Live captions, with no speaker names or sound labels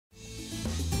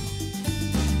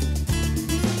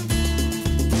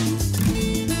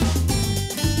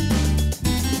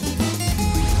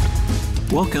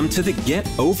Welcome to the Get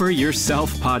Over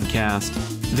Yourself podcast.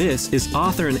 This is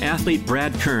author and athlete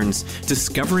Brad Kearns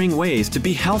discovering ways to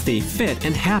be healthy, fit,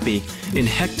 and happy in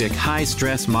hectic,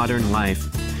 high-stress modern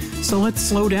life. So let's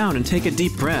slow down and take a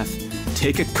deep breath,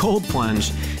 take a cold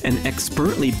plunge, and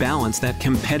expertly balance that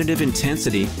competitive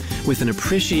intensity with an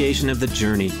appreciation of the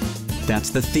journey. That's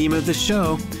the theme of the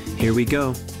show. Here we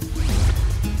go.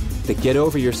 The Get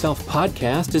Over Yourself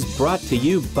podcast is brought to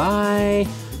you by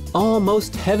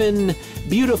Almost Heaven,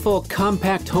 beautiful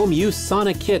compact home use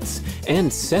sauna kits,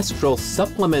 ancestral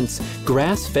supplements,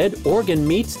 grass-fed organ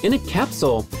meats in a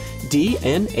capsule,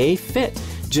 DNA Fit,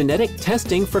 genetic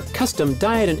testing for custom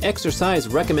diet and exercise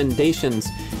recommendations,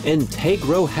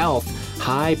 Integro Health,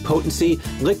 high-potency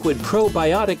liquid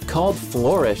probiotic called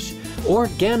Flourish,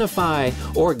 Organifi,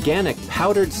 organic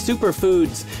powdered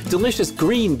superfoods, delicious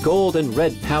green, gold, and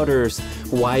red powders,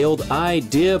 Wild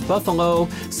Idea Buffalo,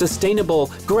 sustainable,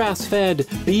 grass-fed,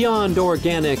 beyond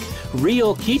organic,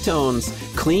 real ketones,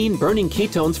 clean burning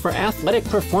ketones for athletic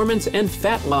performance and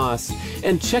fat loss.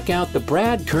 And check out the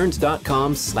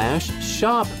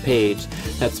bradkearns.com/shop page.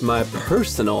 That's my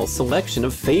personal selection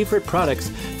of favorite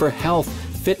products for health,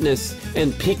 fitness,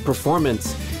 and peak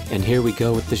performance. And here we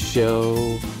go with the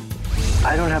show.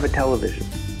 I don't have a television,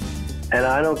 and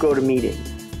I don't go to meetings.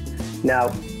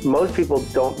 Now, most people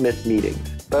don't miss meetings,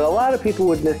 but a lot of people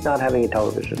would miss not having a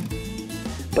television.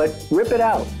 But rip it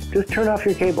out. Just turn off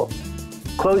your cable.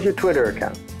 Close your Twitter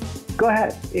account. Go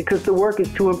ahead, because the work is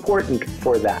too important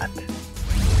for that.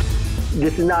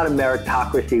 This is not a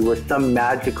meritocracy where some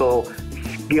magical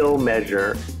skill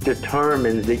measure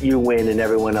determines that you win and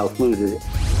everyone else loses.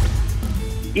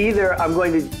 Either I'm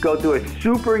going to go through a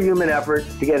superhuman effort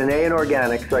to get an A in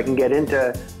organics so I can get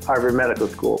into Harvard Medical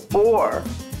School, or,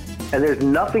 and there's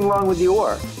nothing wrong with the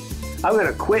or, I'm going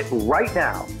to quit right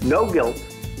now, no guilt,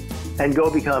 and go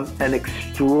become an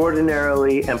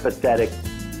extraordinarily empathetic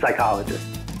psychologist,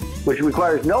 which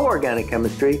requires no organic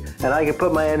chemistry, and I can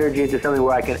put my energy into something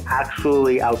where I can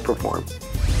actually outperform.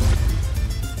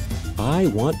 I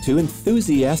want to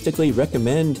enthusiastically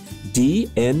recommend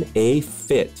DNA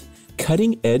Fit,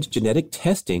 cutting-edge genetic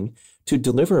testing to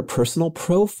deliver a personal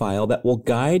profile that will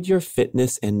guide your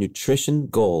fitness and nutrition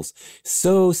goals.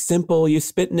 So simple, you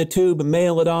spit in a tube,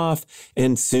 mail it off,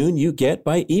 and soon you get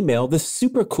by email this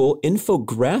super cool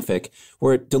infographic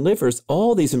where it delivers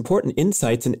all these important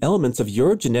insights and elements of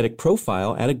your genetic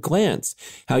profile at a glance.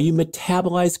 How you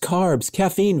metabolize carbs,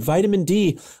 caffeine, vitamin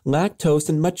D, lactose,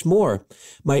 and much more.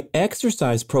 My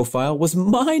exercise profile was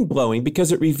mind-blowing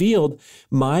because it revealed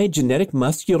my genetic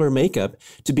muscular makeup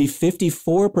to be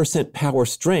 54% power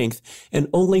strength and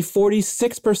only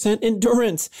 46%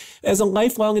 endurance. As a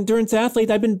lifelong endurance athlete,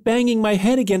 I've been banging my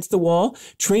head against the wall,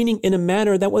 training in a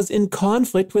manner that was in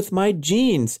conflict with my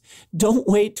genes. Don't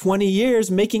wait 20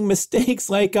 years making mistakes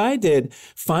like I did.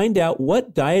 Find out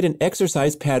what diet and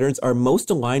exercise patterns are most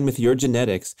aligned with your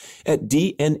genetics at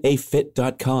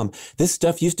DNAfit.com. This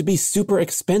stuff used to be super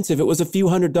expensive. It was a few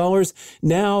 $100s.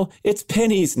 Now it's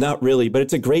pennies. Not really, but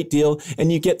it's a great deal.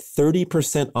 And you get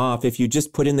 30% off if you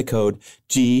just put in the code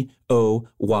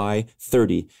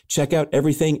GOY30. Check out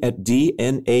everything at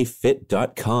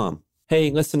DNAfit.com. Hey,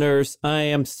 listeners, I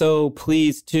am so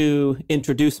pleased to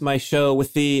introduce my show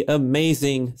with the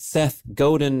amazing Seth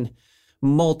Godin,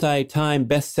 multi-time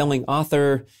best-selling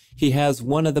author. He has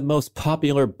one of the most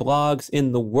popular blogs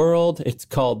in the world. It's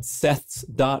called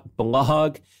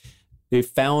Seth's.blog, the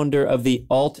founder of the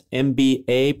Alt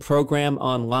MBA program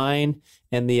online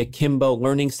and the Akimbo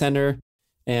Learning Center.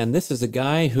 And this is a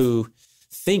guy who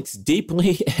thinks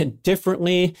deeply and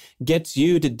differently, gets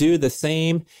you to do the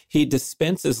same. He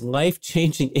dispenses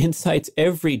life-changing insights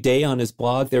every day on his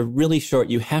blog. They're really short.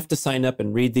 You have to sign up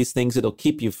and read these things. It'll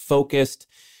keep you focused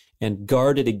and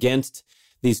guarded against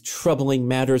these troubling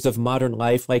matters of modern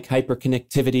life like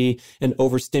hyperconnectivity and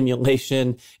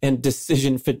overstimulation and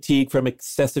decision fatigue from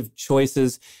excessive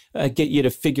choices. Get you to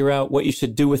figure out what you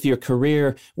should do with your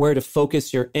career, where to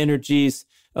focus your energies.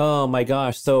 Oh my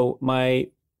gosh. So my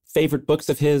favorite books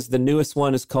of his, the newest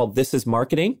one is called This is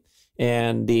Marketing,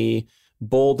 and the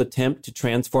bold attempt to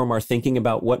transform our thinking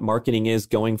about what marketing is,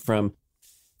 going from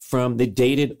the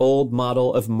dated old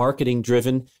model of marketing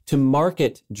driven to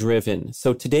market driven.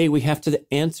 So today we have to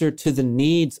answer to the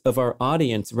needs of our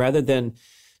audience rather than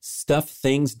stuff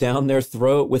things down their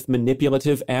throat with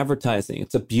manipulative advertising.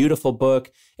 It's a beautiful book.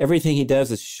 Everything he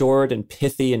does is short and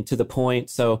pithy and to the point.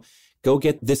 So go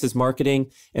get This is Marketing,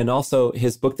 and also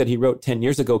his book that he wrote 10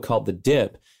 years ago called The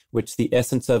Dip, which the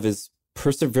essence of is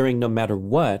persevering no matter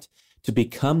what to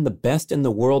become the best in the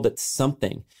world at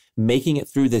something, making it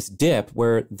through this dip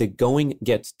where the going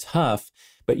gets tough,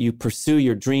 but you pursue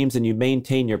your dreams and you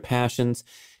maintain your passions.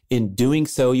 In doing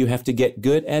so, you have to get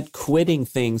good at quitting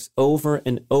things over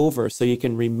and over so you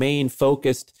can remain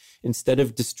focused instead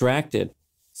of distracted.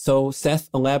 So Seth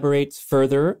elaborates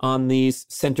further on these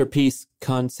centerpiece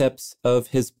concepts of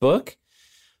his book.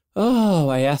 Oh,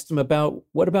 I asked him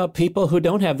what about people who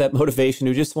don't have that motivation,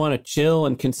 who just want to chill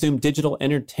and consume digital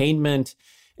entertainment?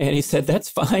 And he said, that's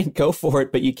fine, go for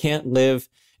it, but you can't live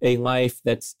a life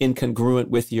that's incongruent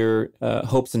with your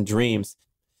hopes and dreams.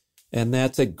 And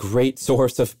that's a great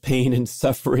source of pain and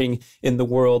suffering in the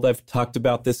world. I've talked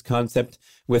about this concept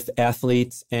with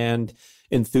athletes and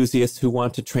enthusiasts who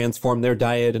want to transform their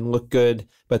diet and look good,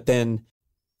 but then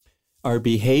are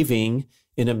behaving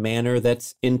in a manner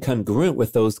that's incongruent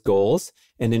with those goals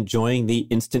and enjoying the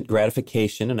instant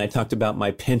gratification. And I talked about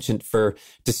my penchant for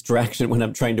distraction when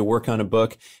I'm trying to work on a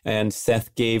book. And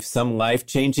Seth gave some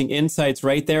life-changing insights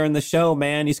right there in the show,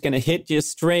 man. He's going to hit you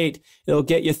straight. It'll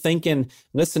get you thinking.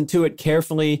 Listen to it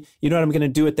carefully. You know what I'm going to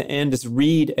do at the end is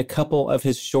read a couple of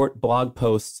his short blog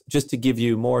posts just to give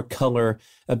you more color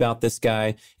about this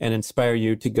guy and inspire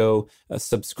you to go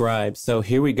subscribe. So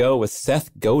here we go with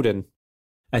Seth Godin.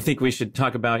 I think we should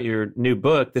talk about your new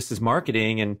book. This is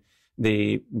marketing, and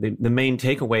the main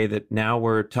takeaway that now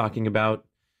we're talking about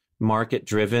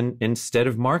market-driven instead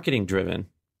of marketing-driven.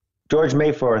 George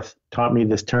Mayforth taught me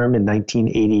this term in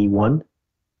 1981,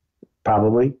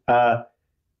 probably.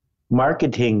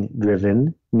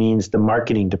 Marketing-driven means the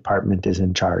marketing department is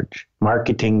in charge.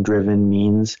 Marketing-driven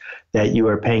means that you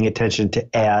are paying attention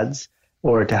to ads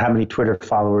or to how many Twitter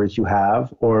followers you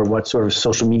have or what sort of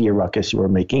social media ruckus you are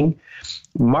making.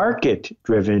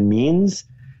 Market-driven means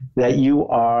that you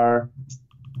are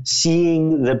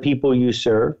seeing the people you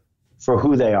serve for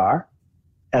who they are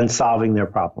and solving their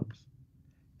problems.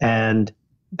 And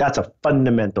that's a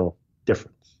fundamental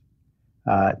difference.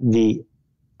 The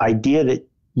idea that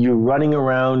you're running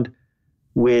around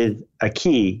with a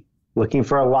key looking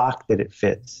for a lock that it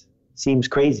fits seems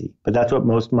crazy, but that's what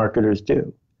most marketers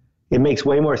do. It makes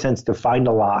way more sense to find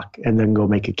a lock and then go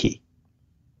make a key.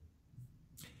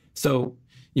 So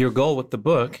your goal with the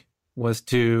book was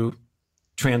to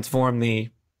transform the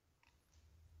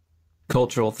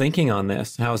cultural thinking on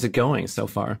this. How's it going so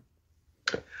far?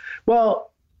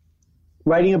 Well,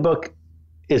 writing a book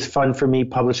is fun for me.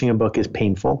 Publishing a book is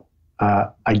painful.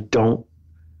 I don't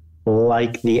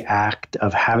like the act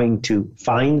of having to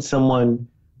find someone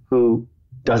who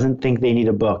doesn't think they need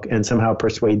a book and somehow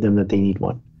persuade them that they need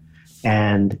one.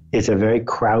 And it's a very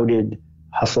crowded,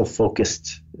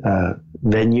 hustle-focused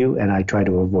venue, and I try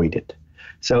to avoid it.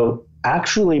 So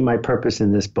actually, my purpose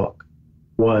in this book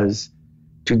was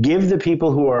to give the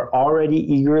people who are already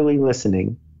eagerly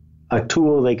listening a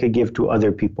tool they could give to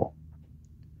other people.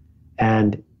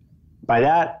 And by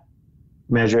that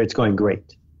measure, it's going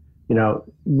great. You know,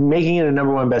 making it a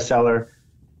 #1 bestseller,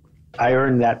 I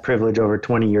earned that privilege over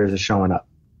 20 years of showing up.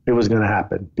 It was going to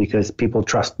happen because people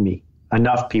trust me.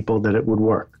 Enough people that it would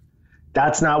work.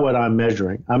 That's not what I'm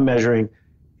measuring. I'm measuring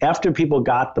after people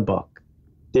got the book,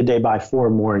 did they buy 4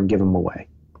 more and give them away?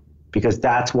 Because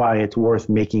that's why it's worth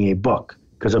making a book.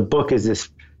 Because a book is this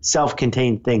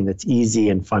self-contained thing that's easy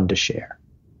and fun to share.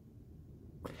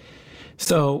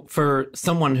 So for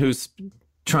someone who's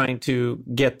trying to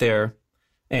get there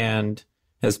and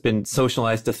has been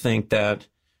socialized to think that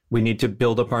we need to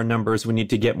build up our numbers, we need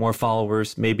to get more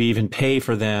followers, maybe even pay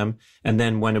for them. And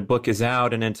then when a book is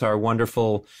out and it's our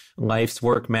wonderful life's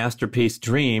work masterpiece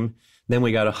dream, then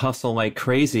we got to hustle like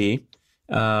crazy.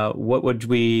 How would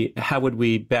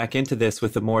we back into this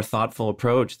with a more thoughtful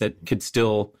approach that could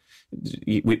still,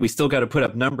 we still got to put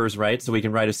up numbers, right? So we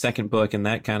can write a second book and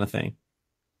that kind of thing.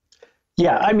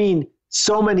 Yeah, I mean,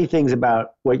 so many things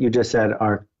about what you just said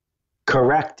are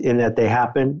correct in that they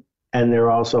happen. And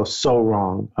they're also so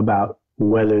wrong about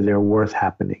whether they're worth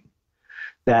happening.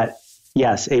 That,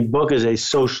 yes, a book is a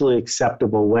socially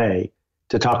acceptable way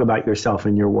to talk about yourself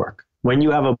and your work. When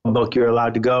you have a book, you're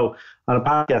allowed to go on a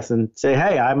podcast and say,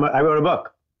 hey, I wrote a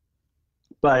book.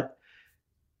 But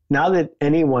now that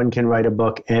anyone can write a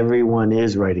book, everyone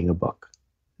is writing a book.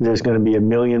 There's going to be 1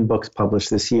 million books published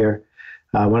this year.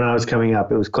 When I was coming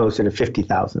up, it was closer to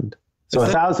 50,000. So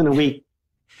 1,000 a week.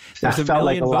 That felt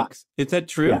like a lot. Is that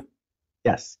true? Yeah.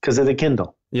 Yes, because of the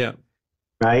Kindle. Yeah.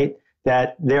 Right?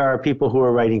 That there are people who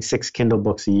are writing 6 Kindle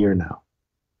books a year now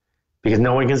because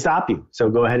no one can stop you. So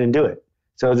go ahead and do it.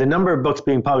 So the number of books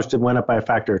being published went up by a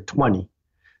factor of 20.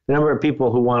 The number of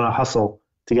people who want to hustle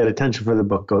to get attention for the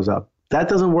book goes up. That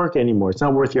doesn't work anymore. It's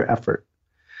not worth your effort.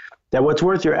 That what's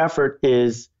worth your effort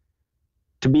is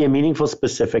to be a meaningful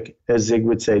specific, as Zig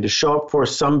would say, to show up for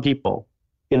some people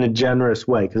in a generous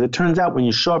way. Because it turns out when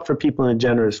you show up for people in a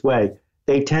generous way,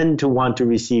 they tend to want to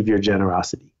receive your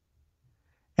generosity.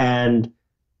 And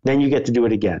then you get to do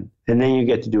it again. And then you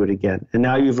get to do it again. And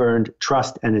now you've earned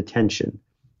trust and attention.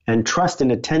 And trust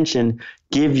and attention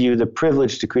give you the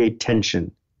privilege to create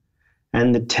tension.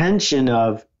 And the tension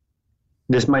of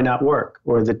this might not work,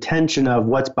 or the tension of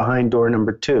what's behind door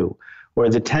number 2, or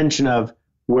the tension of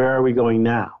where are we going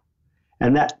now?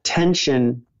 And that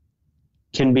tension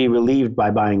can be relieved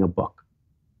by buying a book.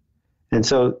 And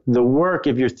so the work,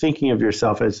 if you're thinking of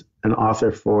yourself as an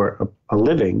author for a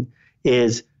living,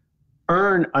 is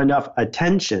earn enough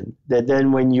attention that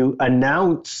then when you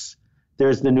announce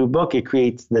there's the new book, it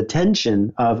creates the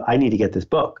tension of, I need to get this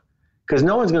book. Because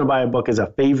no one's going to buy a book as a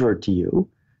favor to you.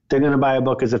 They're going to buy a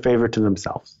book as a favor to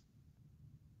themselves.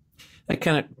 That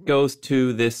kind of goes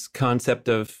to this concept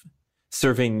of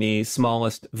serving the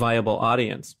smallest viable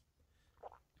audience.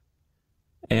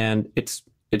 And it's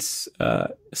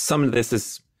some of this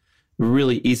is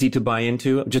really easy to buy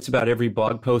into. Just about every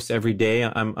blog post every day,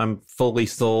 I'm fully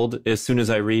sold as soon as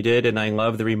I read it, and I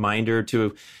love the reminder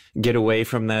to get away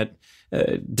from that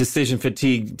decision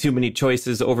fatigue, too many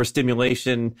choices,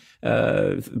 overstimulation,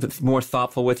 more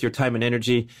thoughtful with your time and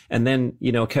energy, and then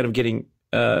kind of getting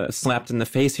slapped in the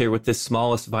face here with this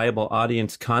smallest viable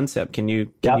audience concept. Can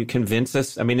you convince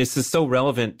us? I mean, this is so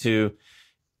relevant to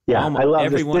I love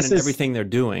everyone this and everything they're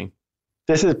doing.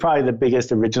 This is probably the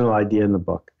biggest original idea in the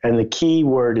book. And the key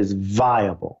word is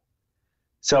viable.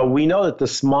 So we know that the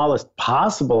smallest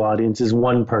possible audience is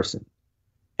one person.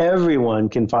 Everyone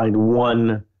can find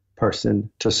one person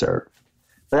to serve.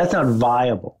 But that's not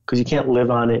viable because you can't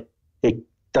live on it. It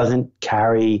doesn't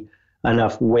carry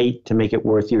enough weight to make it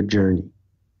worth your journey.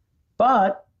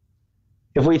 But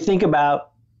if we think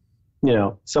about,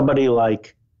 somebody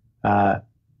like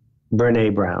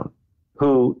Brene Brown,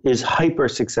 who is hyper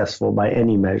successful by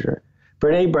any measure.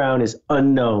 Brene Brown is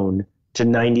unknown to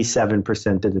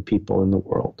 97% of the people in the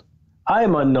world. I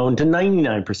am unknown to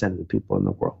 99% of the people in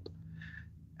the world.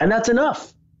 And that's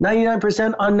enough.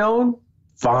 99% unknown?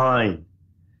 Fine.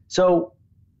 So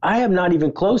I am not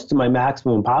even close to my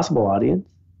maximum possible audience.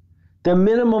 The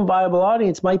minimum viable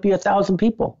audience might be 1,000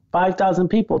 people, 5,000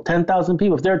 people, 10,000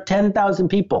 people. If there are 10,000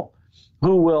 people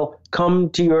who will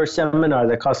come to your seminar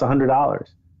that costs $100,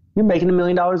 you're making $1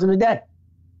 million in a day.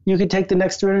 You could take the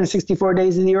next 364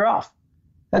 days of the year off.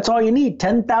 That's all you need,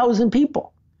 10,000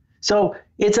 people. So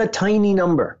it's a tiny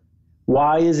number.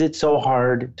 Why is it so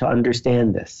hard to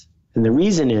understand this? And the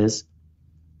reason is,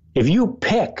 if you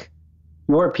pick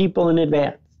your people in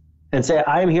advance and say,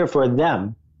 I'm here for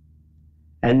them,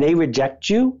 and they reject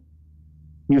you,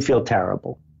 you feel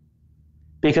terrible.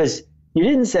 Because you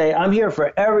didn't say, I'm here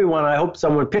for everyone, I hope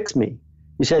someone picks me.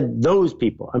 You said those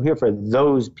people. I'm here for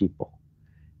those people.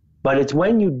 But it's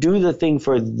when you do the thing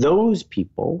for those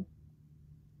people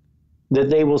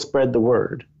that they will spread the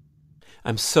word.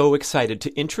 I'm so excited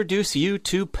to introduce you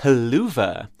to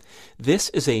Peluva. This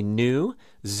is a new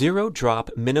zero-drop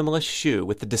minimalist shoe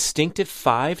with the distinctive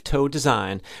 5-toe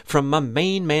design from my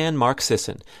main man, Mark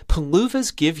Sisson.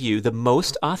 Peluvas give you the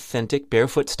most authentic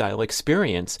barefoot style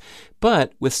experience,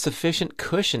 but with sufficient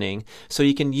cushioning so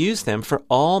you can use them for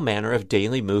all manner of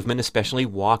daily movement, especially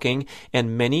walking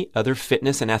and many other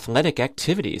fitness and athletic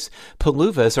activities.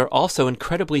 Peluvas are also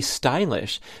incredibly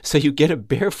stylish, so you get a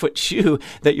barefoot shoe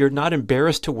that you're not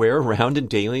embarrassed to wear around in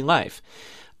daily life.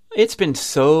 It's been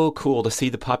so cool to see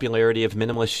the popularity of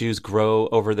minimalist shoes grow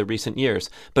over the recent years,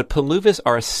 but Peluvas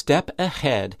are a step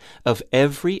ahead of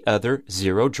every other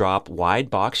zero-drop wide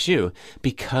box shoe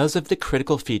because of the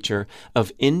critical feature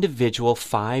of individual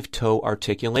 5-toe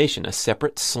articulation, a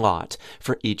separate slot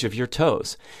for each of your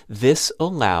toes. This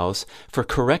allows for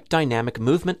correct dynamic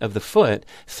movement of the foot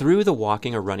through the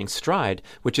walking or running stride,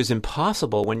 which is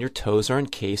impossible when your toes are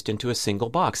encased into a single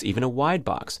box, even a wide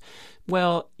box.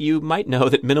 Well, you might know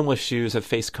that minimalist shoes have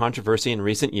faced controversy in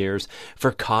recent years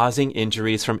for causing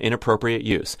injuries from inappropriate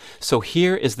use. So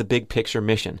here is the big picture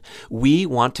mission. We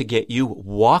want to get you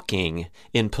walking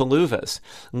in Peluvas,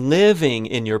 living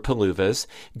in your Peluvas,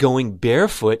 going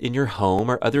barefoot in your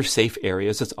home or other safe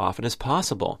areas as often as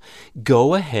possible.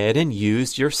 Go ahead and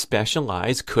use your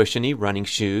specialized cushiony running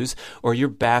shoes or your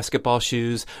basketball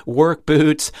shoes, work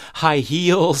boots, high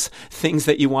heels, things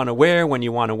that you want to wear when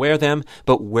you want to wear them,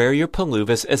 but wear your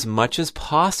Peluvas as much as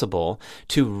possible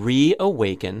to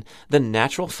reawaken the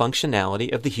natural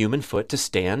functionality of the human foot to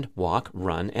stand, walk,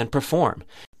 run, and perform.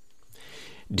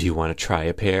 Do you want to try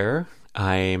a pair?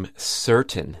 I'm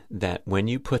certain that when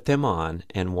you put them on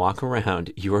and walk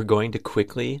around, you are going to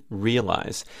quickly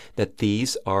realize that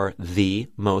these are the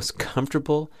most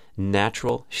comfortable,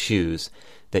 natural shoes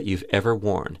that you've ever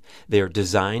worn. They are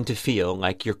designed to feel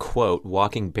like you're, quote,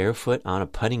 walking barefoot on a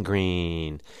putting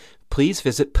green. Please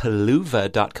visit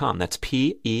peluva.com, that's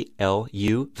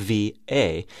Peluva,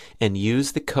 and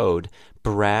use the code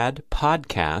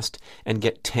BRADPODCAST and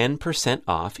get 10%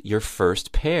 off your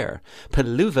first pair.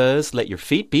 Peluvas, let your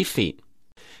feet be feet.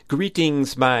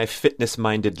 Greetings, my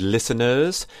fitness-minded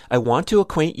listeners. I want to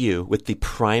acquaint you with the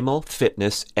Primal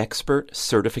Fitness Expert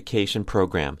Certification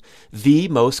Program, the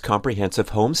most comprehensive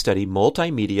home study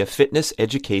multimedia fitness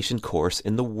education course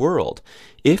in the world.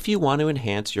 If you want to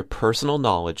enhance your personal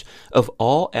knowledge of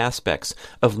all aspects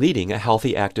of leading a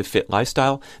healthy, active, fit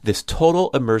lifestyle, this total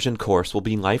immersion course will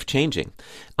be life-changing.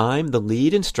 I'm the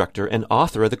lead instructor and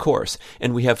author of the course,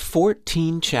 and we have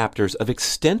 14 chapters of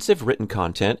extensive written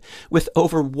content with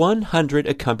over 100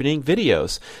 accompanying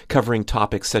videos covering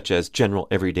topics such as general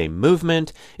everyday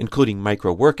movement, including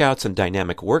micro workouts and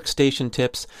dynamic workstation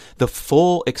tips, the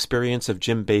full experience of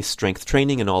gym-based strength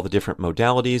training and all the different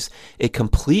modalities, a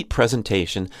complete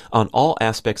presentation on all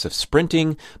aspects of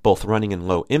sprinting, both running and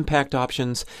low impact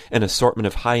options, an assortment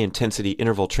of high intensity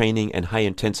interval training and high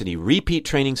intensity repeat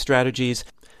training strategies,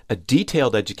 a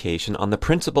detailed education on the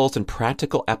principles and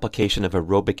practical application of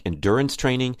aerobic endurance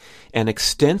training, and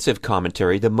extensive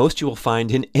commentary, the most you will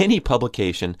find in any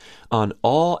publication, on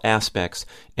all aspects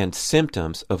and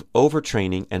symptoms of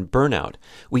overtraining and burnout.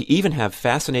 We even have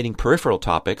fascinating peripheral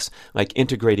topics like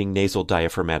integrating nasal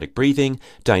diaphragmatic breathing,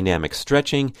 dynamic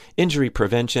stretching, injury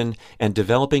prevention, and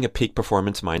developing a peak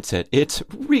performance mindset. It's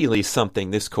really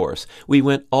something, this course. We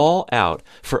went all out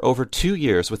for over 2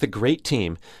 years with a great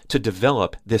team to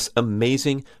develop this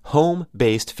amazing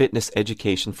home-based fitness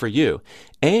education for you.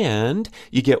 And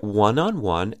you get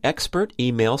one-on-one expert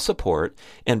email support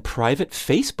and private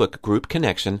Facebook group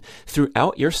connection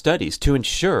throughout your studies to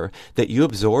ensure that you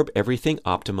absorb everything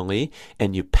optimally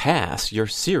and you pass your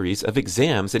series of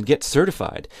exams and get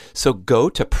certified. So go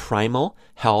to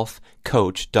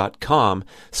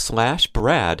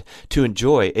primalhealthcoach.com/Brad to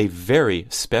enjoy a very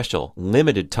special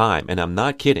limited time. And I'm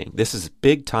not kidding. This is a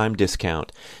big time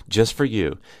discount just for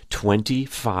you.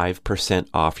 25%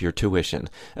 off your tuition.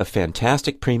 A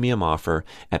fantastic premium offer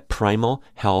at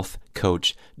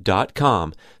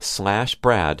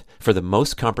primalhealthcoach.com/Brad for the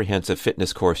most comprehensive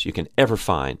fitness course you can ever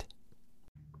find.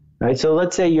 All right, so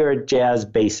let's say you're a jazz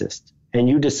bassist and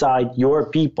you decide your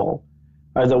people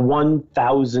are the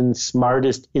 1,000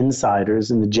 smartest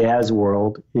insiders in the jazz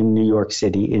world in New York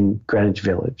City, in Greenwich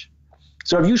Village.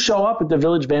 So if you show up at the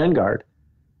Village Vanguard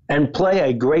and play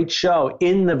a great show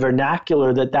in the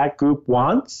vernacular that that group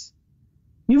wants,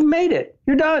 you've made it.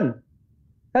 You're done.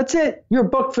 That's it. You're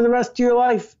booked for the rest of your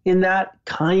life in that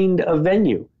kind of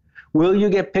venue. Will you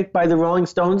get picked by the Rolling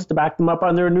Stones to back them up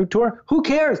on their new tour? Who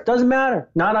cares? Doesn't matter.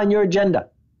 Not on your agenda.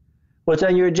 What's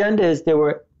on your agenda is there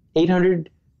were 800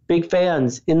 big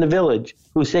fans in the Village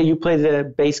who say you play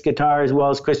the bass guitar as well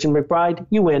as Christian McBride.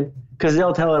 You win because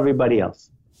they'll tell everybody else.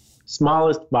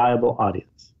 Smallest viable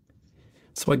audience.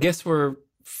 So I guess we're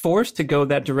forced to go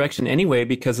that direction anyway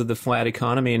because of the flat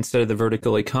economy instead of the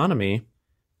vertical economy.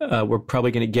 We're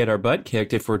probably going to get our butt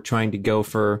kicked if we're trying to go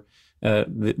for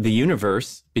the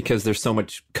universe because there's so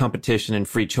much competition and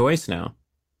free choice now.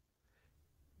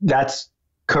 That's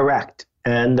correct.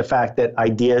 And the fact that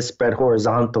ideas spread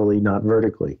horizontally, not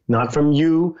vertically, not from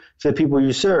you to the people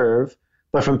you serve,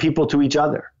 but from people to each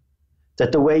other.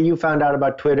 That the way you found out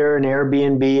about Twitter and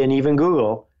Airbnb and even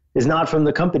Google is not from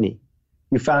the company.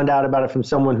 You found out about it from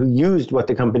someone who used what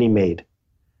the company made.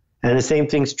 And the same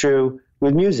thing's true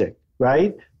with music,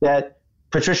 right? That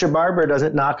Patricia Barber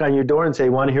doesn't knock on your door and say,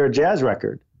 want to hear a jazz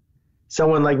record?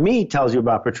 Someone like me tells you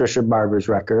about Patricia Barber's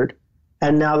record,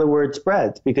 and now the word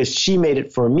spreads because she made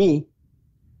it for me,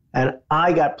 and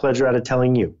I got pleasure out of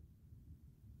telling you.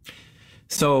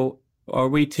 So are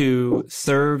we to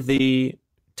serve the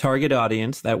target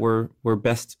audience that we're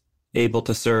best able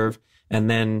to serve and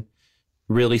then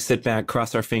really sit back,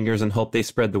 cross our fingers, and hope they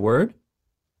spread the word?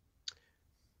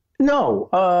 No,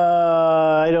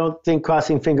 I don't think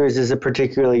crossing fingers is a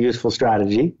particularly useful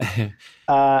strategy.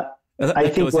 I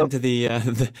think goes into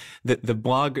the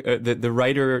blog, the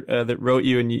writer that wrote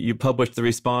you, and you published the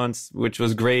response, which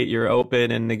was great. You're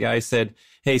open, and the guy said,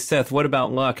 "Hey Seth, what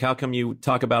about luck? How come you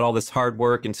talk about all this hard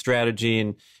work and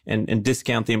strategy and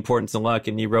discount the importance of luck?"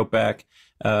 And you wrote back,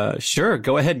 "Sure,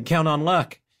 go ahead and count on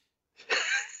luck."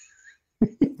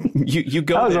 you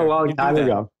go. That was there. a long time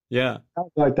ago. Yeah. That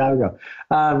was a long time ago.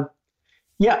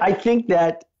 Yeah, I think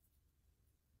that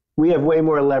we have way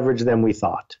more leverage than we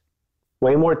thought,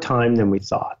 way more time than we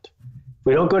thought. If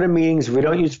we don't go to meetings, if we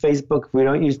don't use Facebook, if we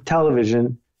don't use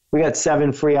television, we got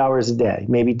 7 free hours a day,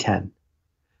 maybe 10.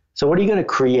 So what are you going to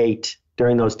create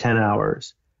during those 10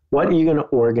 hours What are you going to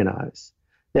organize?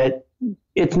 That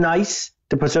it's nice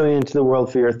to put something into the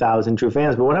world for your 1,000 true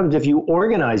fans, but what happens if you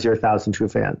organize your 1,000 true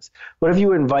fans? What if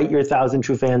you invite your 1,000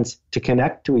 true fans to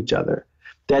connect to each other?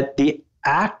 That the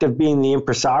act of being the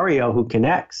impresario who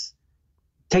connects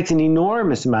takes an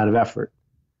enormous amount of effort.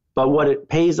 But what it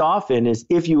pays off in is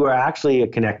if you are actually a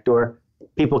connector,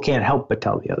 people can't help but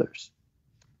tell the others.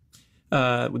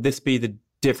 Would this be the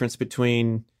difference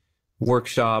between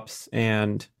workshops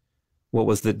and what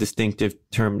was the distinctive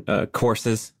term,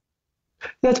 courses?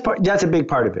 That's a big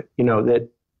part of it. You know,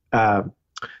 that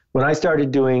when I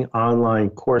started doing online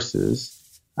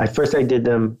courses, I did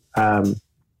them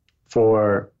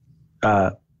for,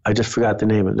 I just forgot the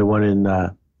name of the one in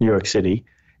New York City.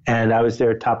 And I was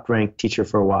their top ranked teacher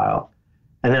for a while.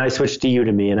 And then I switched to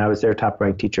Udemy and I was their top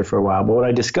ranked teacher for a while. But what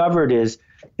I discovered is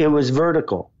it was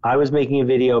vertical. I was making a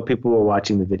video, people were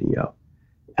watching the video.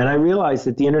 And I realized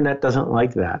that the internet doesn't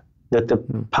like that the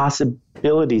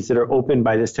possibilities that are opened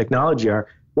by this technology are,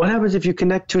 what happens if you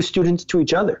connect two students to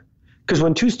each other? Because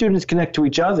when two students connect to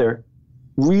each other,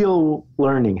 real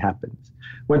learning happens.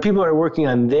 When people are working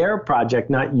on their project,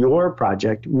 not your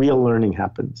project, real learning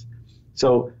happens.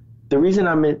 So the reason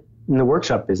I'm in the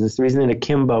workshop business, the reason that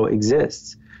Akimbo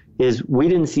exists, is we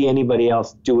didn't see anybody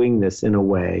else doing this in a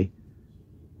way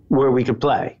where we could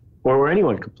play or where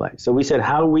anyone could play. So we said,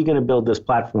 how are we going to build this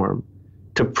platform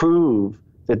to prove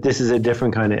that this is a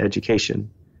different kind of education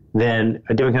than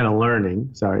a different kind of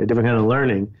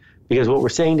learning, because what we're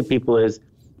saying to people is,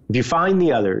 if you find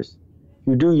the others,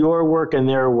 you do your work and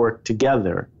their work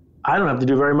together, I don't have to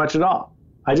do very much at all.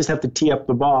 I just have to tee up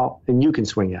the ball and you can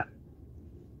swing at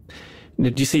it.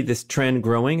 Did you see this trend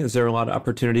growing? Is there a lot of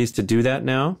opportunities to do that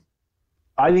now?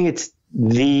 I think it's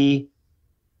the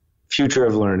future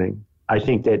of learning. I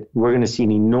think that we're going to see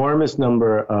an enormous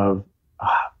number of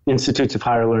institutes of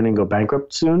higher learning go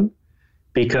bankrupt soon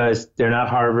because they're not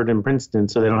Harvard and Princeton,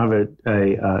 so they don't have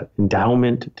a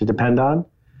endowment to depend on.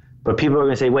 But people are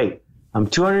going to say, wait, I'm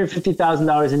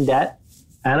 $250,000 in debt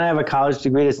and I have a college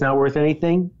degree that's not worth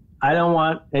anything. I don't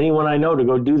want anyone I know to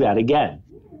go do that again.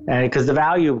 And because the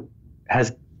value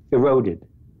has eroded.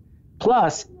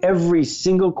 Plus, every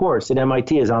single course at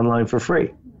MIT is online for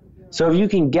free. So if you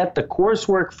can get the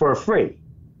coursework for free,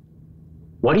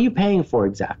 what are you paying for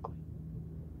exactly?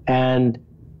 And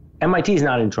MIT is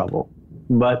not in trouble,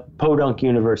 but Podunk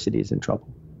University is in trouble.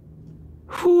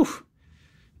 Whew.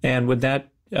 And would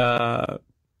that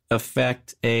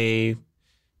affect a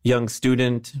young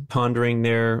student pondering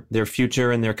their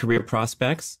future and their career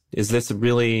prospects? Is this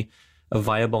really a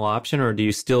viable option, or do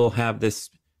you still have this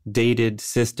dated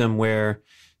system where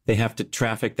they have to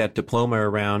traffic that diploma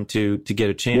around to get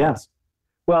a chance? Yeah.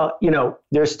 Well, you know,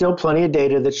 there's still plenty of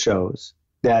data that shows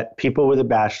that people with a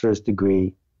bachelor's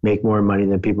degree make more money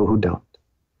than people who don't.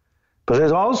 But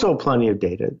there's also plenty of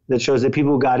data that shows that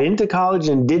people who got into college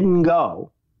and didn't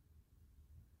go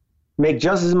make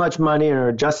just as much money and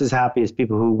are just as happy as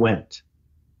people who went.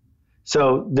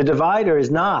 So the divider is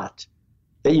not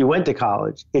that you went to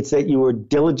college, it's that you were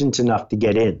diligent enough to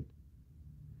get in.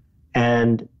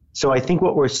 And so I think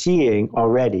what we're seeing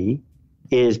already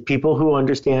is people who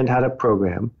understand how to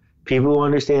program, people who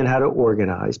understand how to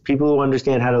organize, people who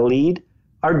understand how to lead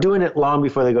are doing it long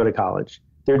before they go to college.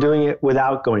 They're doing it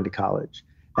without going to college.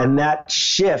 And that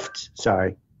shift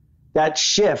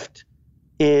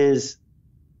is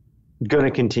going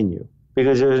to continue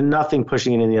because there's nothing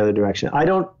pushing it in the other direction. I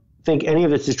don't think any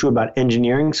of this is true about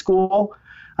engineering school.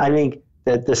 I think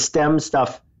that the STEM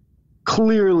stuff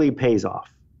clearly pays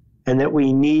off and that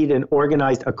we need an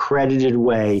organized, accredited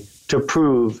way to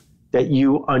prove that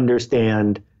you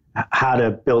understand how to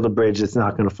build a bridge that's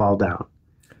not going to fall down.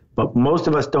 But most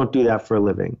of us don't do that for a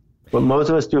living. What most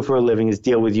of us do for a living is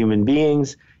deal with human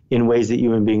beings in ways that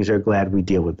human beings are glad we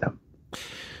deal with them.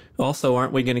 Also,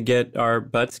 aren't we going to get our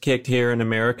butts kicked here in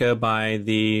America by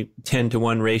the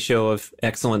 10-to-1 ratio of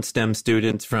excellent STEM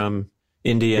students from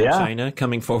India and China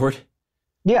coming forward?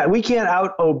 Yeah, we can't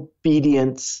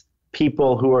out-obedience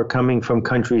people who are coming from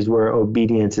countries where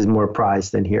obedience is more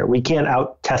prized than here. We can't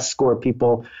out-test score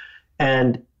people.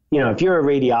 And, you know, if you're a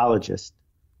radiologist,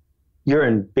 you're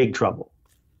in big trouble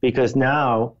because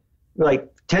now,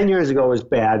 like 10 years ago was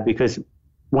bad because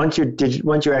once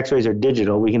your x-rays are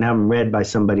digital, we can have them read by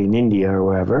somebody in India or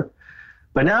wherever.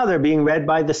 But now they're being read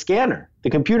by the scanner. The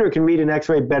computer can read an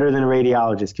x-ray better than a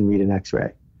radiologist can read an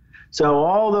x-ray. So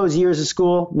all those years of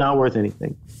school, not worth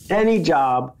anything. Any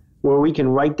job where we can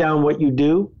write down what you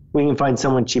do, we can find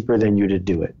someone cheaper than you to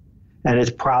do it. And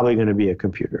it's probably going to be a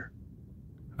computer.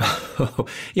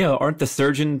 Yeah, aren't the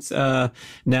surgeons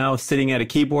now sitting at a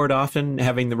keyboard often,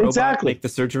 having the robot make the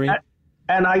surgery?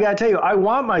 And I got to tell you, I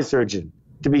want my surgeon.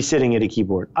 to be sitting at a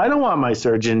keyboard. I don't want my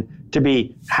surgeon to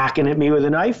be hacking at me with a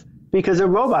knife, because a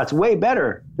robot's way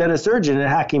better than a surgeon at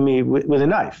hacking me with a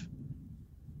knife.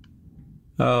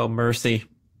 Oh, mercy.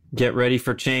 Get ready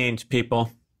for change,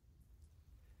 people.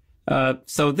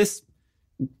 So this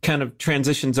kind of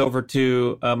transitions over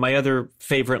to my other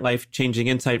favorite life-changing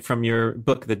insight from your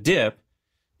book, The Dip,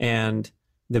 and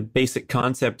the basic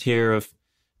concept here of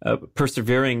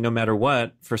persevering no matter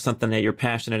what for something that you're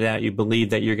passionate at. You believe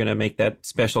that you're going to make that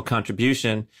special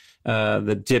contribution,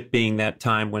 the dip being that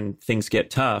time when things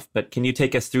get tough. But can you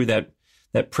take us through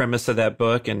that premise of that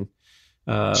book? And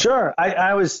Sure.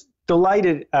 I was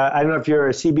delighted. I don't know if you're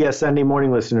a CBS Sunday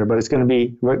Morning listener, but it's going to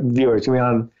be viewers. It's going to be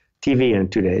on TV in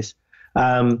 2 days.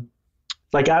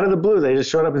 Like out of the blue, they just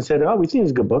showed up and said, oh, we think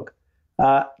it's a good book.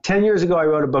 10 years ago, I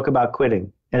wrote a book about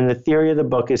quitting. And the theory of the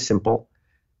book is simple.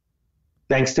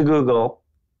 Thanks to Google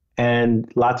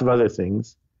and lots of other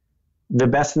things, the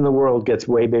best in the world gets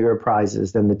way bigger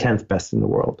prizes than the 10th best in the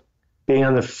world. Being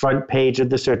on the front page of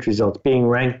the search results, being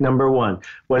ranked number one,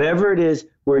 whatever it is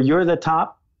where you're the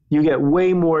top, you get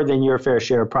way more than your fair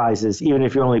share of prizes, even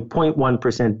if you're only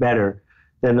 0.1% better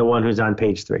than the one who's on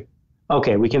page 3.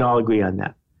 Okay, we can all agree on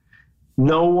that.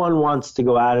 No one wants to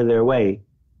go out of their way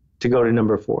to go to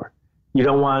number 4. You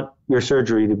don't want your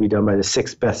surgery to be done by the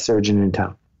 6th best surgeon in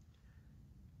town.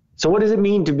 So what does it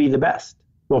mean to be the best?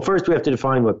 Well, first we have to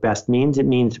define what best means. It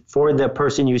means for the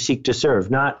person you seek to serve,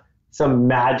 not some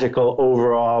magical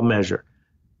overall measure.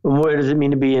 And what does it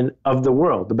mean to be of the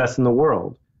world, the best in the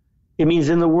world? It means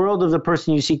in the world of the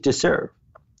person you seek to serve.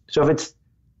 So if it's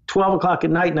 12 o'clock at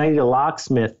night and I need a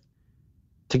locksmith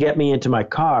to get me into my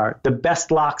car, the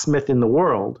best locksmith in the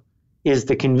world is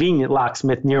the convenient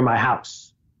locksmith near my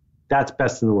house. That's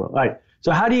best in the world. All right.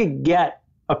 So how do you get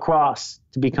across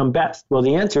to become best? Well,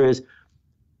 the answer is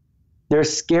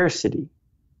there's scarcity,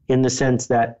 in the sense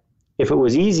that if it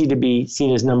was easy to be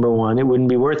seen as number one, it wouldn't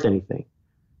be worth anything.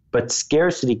 But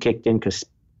scarcity kicked in because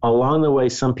along the way,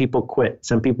 some people quit,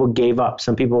 some people gave up,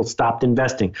 some people stopped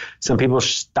investing, some people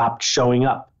stopped showing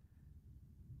up.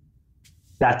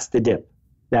 That's the dip,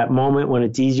 that moment when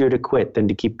it's easier to quit than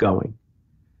to keep going.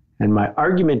 And my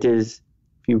argument is,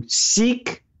 if you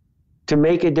seek to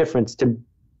make a difference, to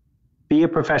be a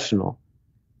professional,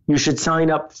 you should sign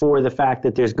up for the fact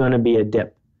that there's going to be a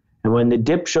dip. And when the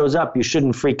dip shows up, you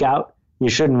shouldn't freak out. You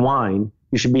shouldn't whine.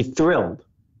 You should be thrilled,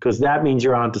 because that means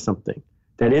you're onto something.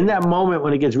 That in that moment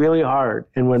when it gets really hard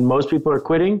and when most people are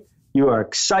quitting, you are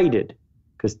excited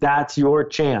because that's your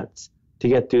chance to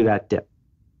get through that dip.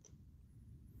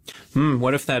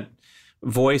 What if that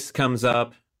voice comes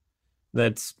up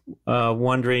that's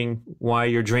wondering why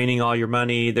you're draining all your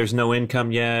money, there's no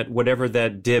income yet, whatever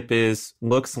that dip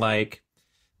looks like,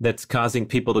 that's causing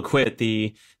people to quit,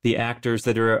 the actors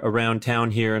that are around town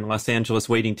here in Los Angeles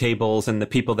waiting tables, and the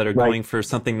people that are going for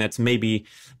something that's maybe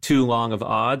too long of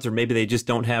odds, or maybe they just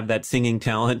don't have that singing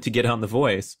talent to get on The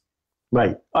Voice.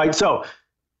 Right. All right. So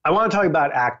I want to talk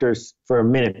about actors for a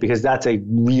minute, because that's a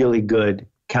really good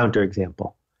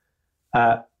counterexample.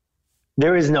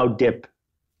 There is no dip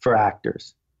for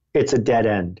actors. It's a dead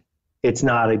end. It's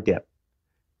not a dip,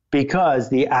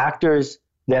 because the actors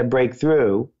that break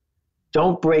through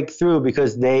don't break through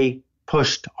because they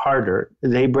pushed harder.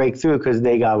 They break through because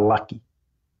they got lucky.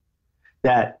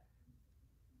 That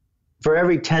for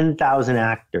every 10,000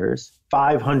 actors,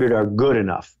 500 are good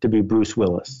enough to be Bruce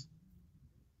Willis.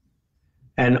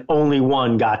 And only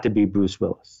one got to be Bruce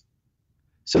Willis.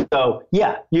 So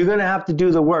yeah, you're going to have to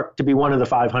do the work to be one of the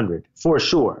 500, for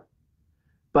sure.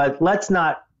 But let's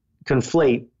not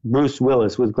conflate Bruce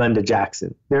Willis with Glenda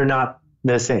Jackson. They're not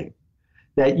the same.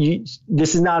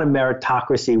 This is not a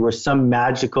meritocracy where some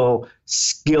magical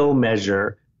skill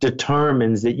measure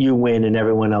determines that you win and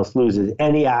everyone else loses.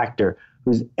 Any actor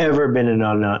who's ever been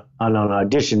on an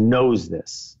audition knows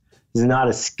this. This is not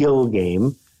a skill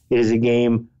game. It is a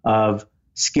game of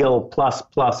skill plus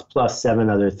 7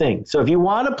 other things. So if you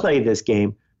want to play this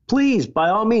game, please, by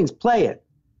all means, play it.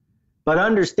 But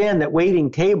understand that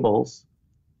waiting tables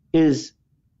is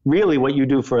really what you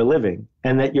do for a living,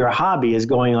 and that your hobby is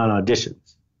going on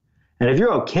auditions. And if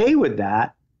you're okay with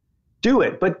that, do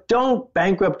it. But don't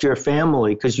bankrupt your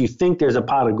family because you think there's a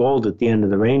pot of gold at the end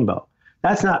of the rainbow.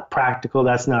 That's not practical.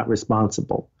 That's not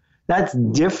responsible. That's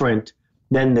different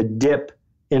than the dip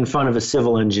in front of a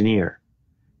civil engineer.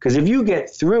 Because if you get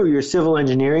through your civil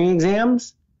engineering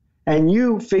exams and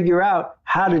you figure out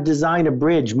how to design a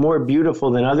bridge more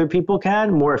beautiful than other people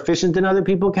can, more efficient than other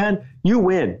people can, you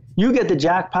win. You get the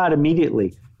jackpot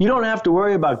immediately. You don't have to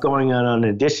worry about going on an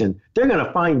audition. They're going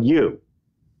to find you.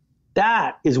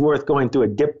 That is worth going through a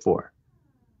dip for,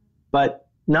 but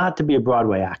not to be a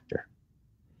Broadway actor.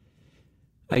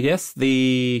 I guess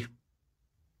the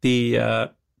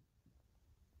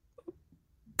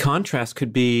contrast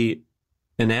could be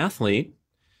an athlete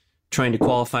trying to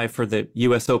qualify for the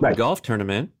U.S. Open golf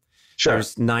tournament. Sure.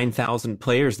 There's 9,000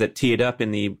 players that tee it up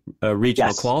in the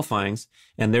regional qualifyings,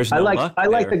 and there's no luck I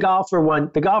like there. the golfer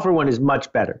one. The golfer one is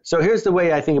much better. So here's the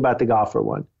way I think about the golfer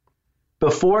one.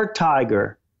 Before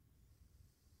Tiger,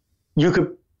 you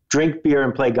could drink beer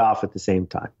and play golf at the same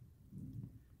time.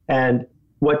 And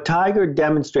what Tiger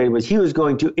demonstrated was he was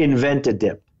going to invent a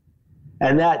dip.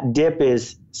 And that dip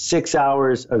is 6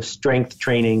 hours of strength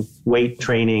training, weight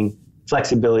training,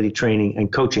 flexibility training,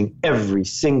 and coaching every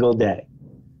single day.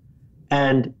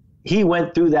 And he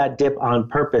went through that dip on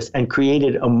purpose and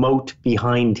created a moat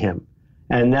behind him.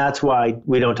 And that's why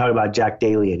we don't talk about Jack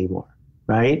Daly anymore,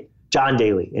 right? John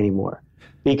Daly anymore.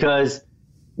 Because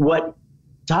what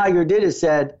Tiger did is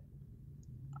said,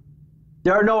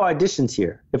 there are no auditions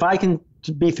here. If I can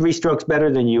be 3 strokes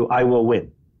better than you, I will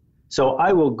win. So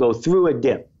I will go through a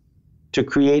dip to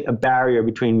create a barrier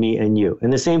between me and you.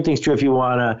 And the same thing's true if you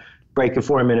want to break a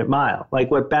 4-minute mile.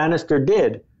 Like what Bannister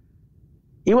did,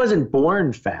 he wasn't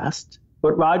born fast.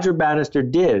 What Roger Bannister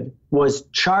did was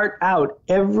chart out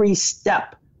every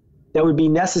step that would be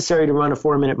necessary to run a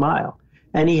 4-minute mile.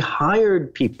 And he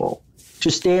hired people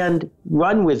to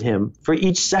run with him for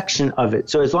each section of it.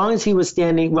 So as long as he was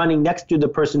running next to the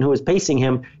person who was pacing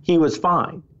him, he was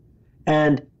fine.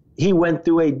 And he went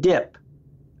through a dip.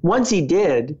 Once he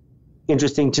did,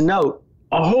 interesting to note,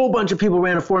 a whole bunch of people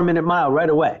ran a 4-minute mile right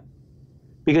away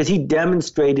because he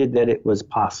demonstrated that it was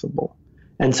possible.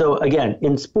 And so again,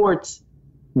 in sports,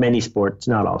 many sports,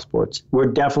 not all sports, we're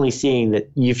definitely seeing that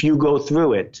if you go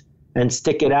through it and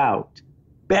stick it out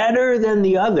better than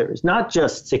the others, not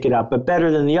just stick it out, but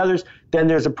better than the others, then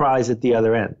there's a prize at the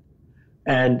other end.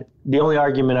 And the only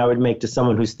argument I would make to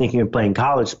someone who's thinking of playing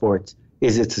college sports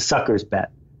is it's a sucker's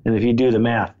bet. And if you do the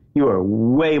math, you are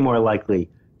way more likely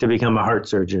to become a heart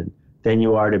surgeon than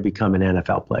you are to become an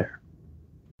NFL player.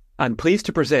 I'm pleased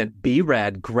to present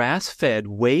B-Rad grass-fed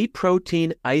whey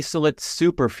protein isolate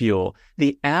superfuel,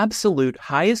 the absolute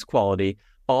highest quality,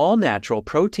 all-natural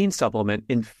protein supplement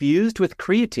infused with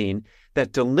creatine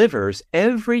that delivers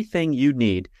everything you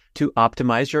need to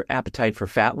optimize your appetite for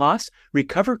fat loss,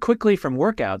 recover quickly from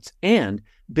workouts, and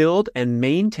build and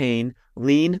maintain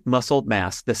lean muscle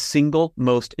mass, the single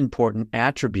most important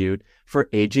attribute for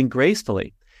aging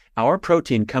gracefully. Our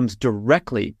protein comes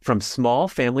directly from small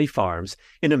family farms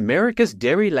in America's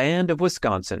dairy land of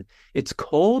Wisconsin. It's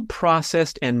cold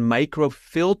processed and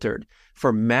microfiltered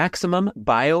for maximum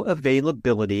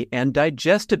bioavailability and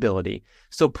digestibility.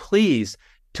 So please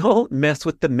don't mess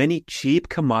with the many cheap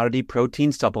commodity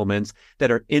protein supplements that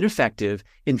are ineffective,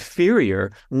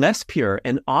 inferior, less pure,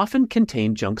 and often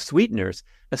contain junk sweeteners,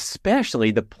 especially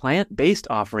the plant-based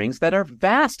offerings that are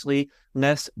vastly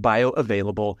less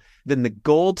bioavailable than the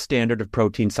gold standard of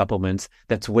protein supplements,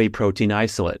 that's whey protein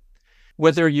isolate.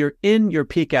 Whether you're in your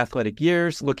peak athletic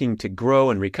years looking to grow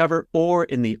and recover, or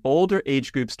in the older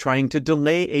age groups trying to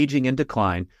delay aging and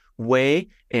decline, whey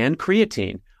and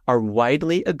creatine are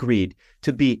widely agreed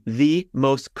to be the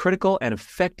most critical and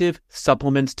effective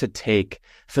supplements to take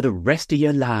for the rest of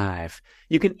your life.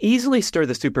 You can easily stir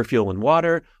the superfuel in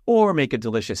water or make a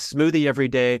delicious smoothie every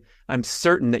day. I'm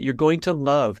certain that you're going to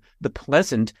love the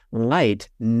pleasant, light,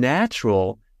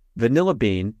 natural vanilla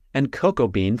bean and cocoa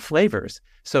bean flavors.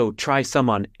 So try some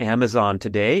on Amazon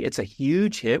today. It's a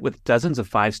huge hit with dozens of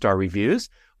 5-star reviews.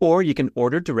 Or you can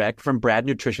order direct from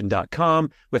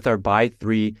bradnutrition.com with our buy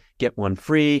 3, get 1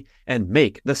 free, and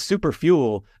make the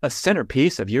superfuel a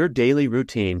centerpiece of your daily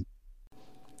routine.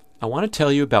 I want to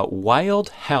tell you about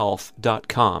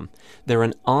wildhealth.com. They're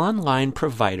an online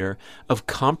provider of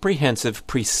comprehensive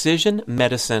precision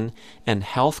medicine and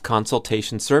health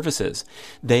consultation services.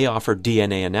 They offer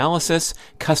DNA analysis,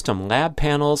 custom lab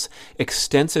panels,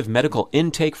 extensive medical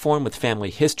intake form with family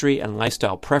history and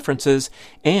lifestyle preferences,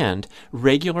 and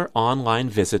regular online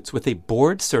visits with a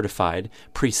board-certified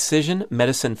precision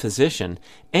medicine physician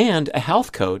and a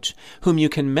health coach whom you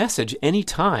can message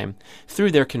anytime through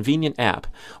their convenient app.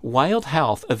 Wild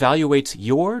Health evaluates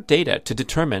your data to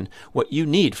determine what you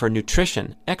need for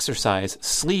nutrition, exercise,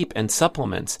 sleep, and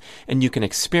supplements, and you can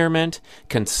experiment,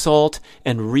 consult,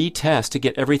 and retest to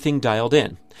get everything dialed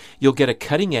in. You'll get a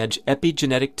cutting-edge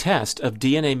epigenetic test of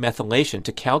DNA methylation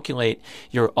to calculate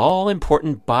your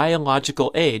all-important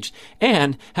biological age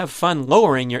and have fun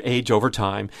lowering your age over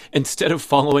time instead of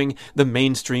following the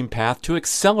mainstream path to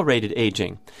accelerated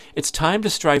aging. It's time to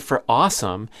strive for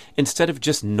awesome instead of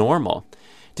just normal.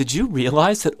 Did you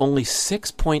realize that only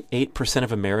 6.8%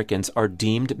 of Americans are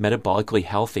deemed metabolically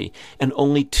healthy and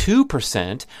only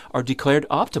 2% are declared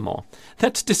optimal?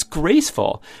 That's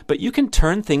disgraceful, but you can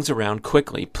turn things around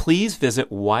quickly. Please visit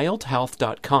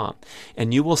wildhealth.com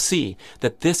and you will see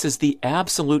that this is the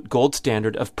absolute gold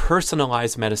standard of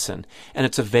personalized medicine, and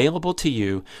it's available to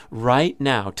you right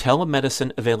now.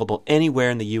 Telemedicine available anywhere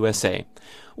in the USA.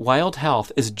 Wild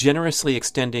Health is generously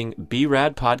extending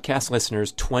BRAD podcast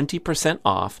listeners 20%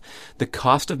 off the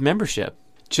cost of membership.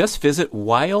 Just visit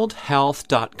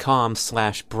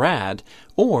wildhealth.com/Brad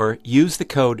or use the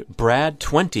code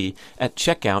BRAD20 at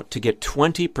checkout to get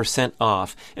 20%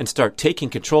 off and start taking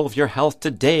control of your health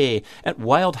today at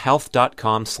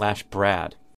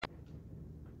wildhealth.com/Brad.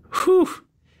 Whew.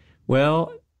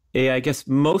 Well, I guess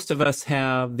most of us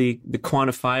have the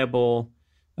quantifiable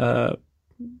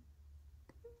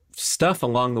stuff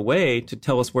along the way to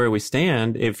tell us where we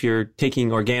stand. If you're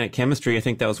taking organic chemistry, I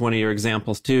think that was one of your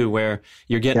examples too, where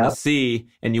you're getting a C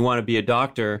and you want to be a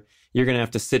doctor, you're going to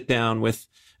have to sit down with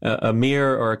a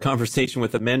mirror or a conversation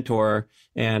with a mentor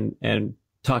and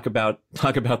talk about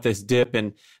this dip.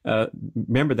 And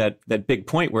remember that big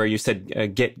point where you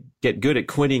said get good at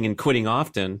quitting and quitting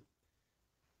often.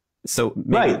 So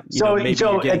maybe, right. So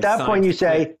at that point you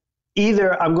say,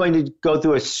 either I'm going to go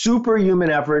through a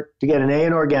superhuman effort to get an A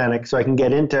in organic so I can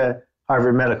get into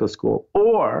Harvard Medical School,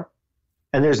 or,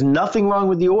 and there's nothing wrong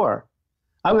with the or,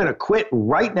 I'm going to quit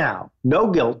right now, no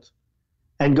guilt,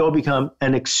 and go become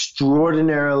an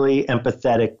extraordinarily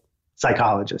empathetic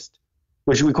psychologist,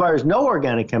 which requires no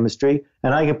organic chemistry,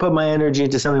 and I can put my energy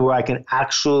into something where I can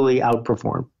actually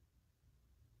outperform.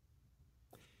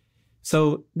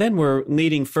 So then we're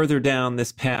leading further down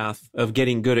this path of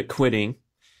getting good at quitting.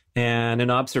 And an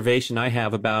observation I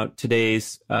have about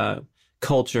today's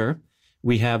culture,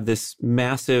 we have this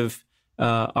massive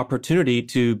opportunity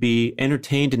to be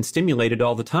entertained and stimulated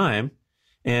all the time,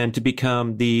 and to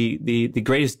become the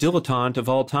greatest dilettante of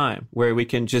all time, where we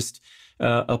can just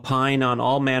opine on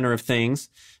all manner of things,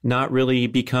 not really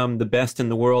become the best in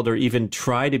the world or even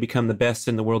try to become the best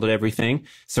in the world at everything.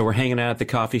 So we're hanging out at the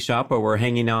coffee shop, or we're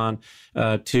hanging on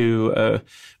to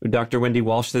Dr. Wendy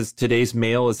Walsh says today's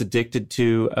male is addicted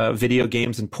to video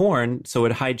games and porn. So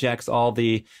it hijacks all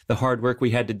the hard work we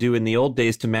had to do in the old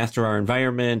days to master our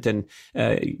environment and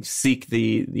seek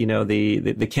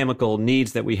the chemical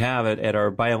needs that we have at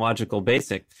our biological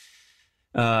basic.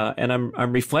 And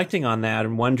I'm reflecting on that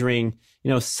and wondering,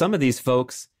 some of these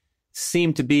folks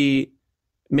seem to be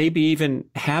maybe even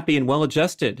happy and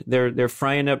well-adjusted. They're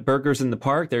frying up burgers in the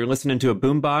park. They're listening to a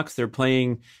boombox. They're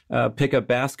playing pickup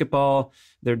basketball.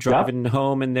 They're driving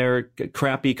home in their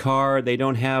crappy car. They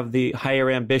don't have the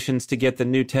higher ambitions to get the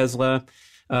new Tesla,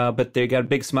 but they got a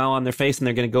big smile on their face, and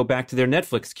they're going to go back to their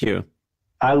Netflix queue.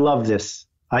 I love this.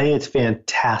 I think it's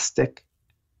fantastic.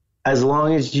 As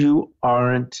long as you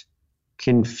aren't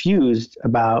confused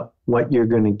about what you're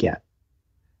going to get.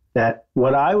 That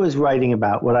what I was writing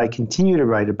about, what I continue to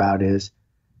write about is,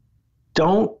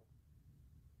 don't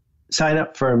sign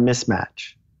up for a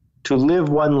mismatch to live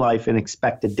one life and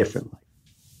expect a different life.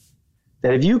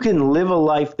 That if you can live a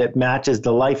life that matches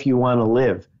the life you want to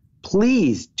live,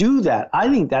 please do that. I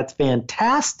think that's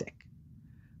fantastic.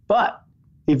 But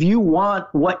if you want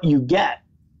what you get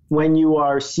when you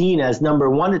are seen as number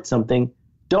one at something,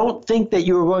 don't think that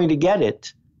you're going to get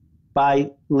it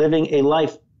by living a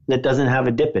life that doesn't have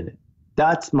a dip in it.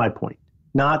 That's my point.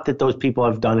 Not that those people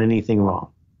have done anything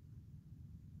wrong.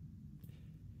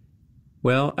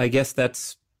 Well, I guess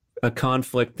that's a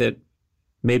conflict that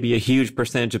maybe a huge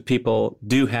percentage of people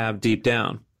do have deep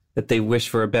down, that they wish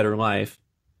for a better life,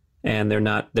 and they're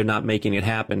not making it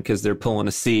happen because they're pulling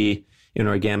a C in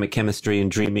organic chemistry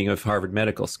and dreaming of Harvard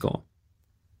Medical School.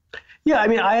 Yeah, I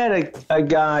mean, I had a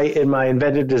guy in my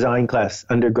inventive design class,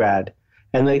 undergrad,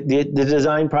 and the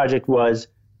design project was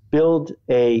build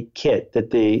a kit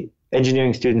that the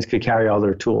engineering students could carry all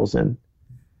their tools in.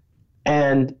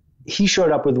 And he showed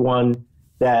up with one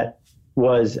that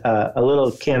was a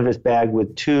little canvas bag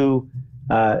with two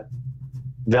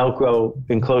Velcro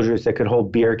enclosures that could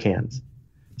hold beer cans,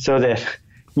 so that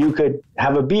you could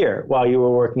have a beer while you were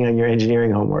working on your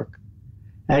engineering homework.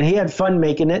 And he had fun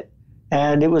making it,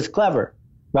 and it was clever,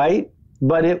 right?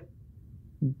 But it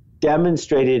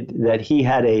demonstrated that he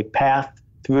had a path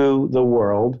through the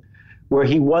world where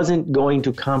he wasn't going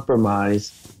to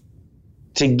compromise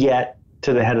to get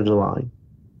to the head of the line.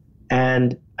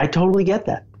 And I totally get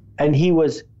that. And he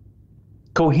was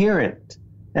coherent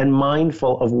and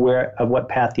mindful of what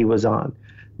path he was on.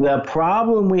 The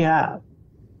problem we have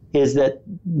is that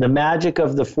the magic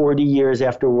of the 40 years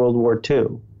after World War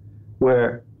II,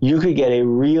 where you could get a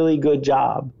really good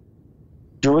job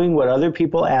doing what other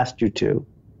people asked you to,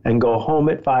 and go home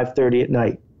at 5:30 at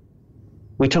night.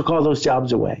 We took all those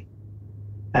jobs away.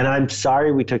 And I'm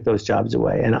sorry we took those jobs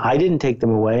away. And I didn't take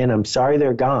them away, and I'm sorry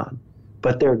they're gone.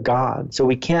 But they're gone. So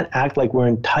we can't act like we're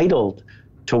entitled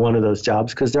to one of those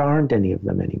jobs because there aren't any of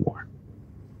them anymore.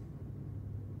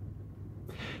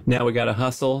 Now we got to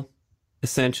hustle,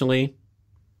 essentially.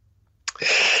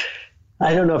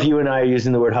 I don't know if you and I are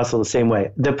using the word hustle the same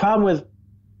way. The problem with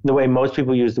the way most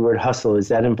people use the word hustle is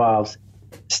that involves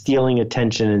stealing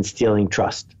attention and stealing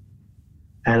trust.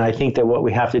 And I think that what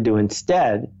we have to do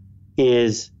instead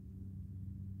is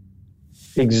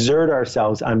exert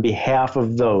ourselves on behalf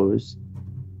of those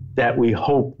that we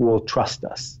hope will trust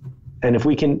us. And if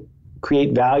we can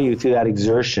create value through that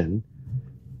exertion,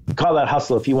 call that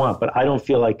hustle if you want, but I don't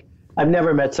feel like, I've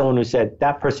never met someone who said,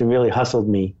 that person really hustled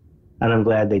me, and I'm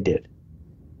glad they did.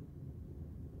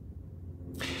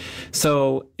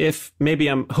 So if maybe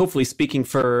I'm hopefully speaking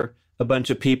for a bunch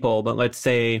of people, but let's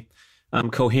say I'm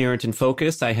coherent and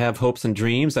focused. I have hopes and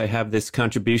dreams. I have this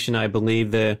contribution I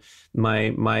believe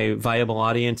my viable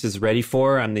audience is ready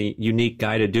for. I'm the unique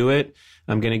guy to do it.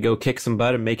 I'm going to go kick some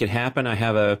butt and make it happen. I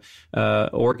have a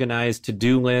organized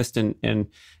to-do list, and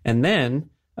then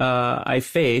I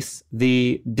face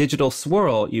the digital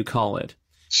swirl, you call it.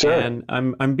 Sure. And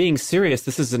I'm being serious.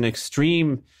 This is an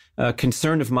extreme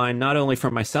concern of mine, not only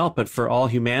for myself but for all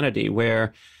humanity,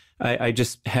 where I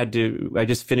just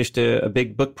finished a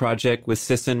big book project with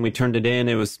Sisson. We turned it in.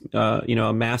 It was,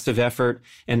 a massive effort.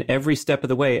 And every step of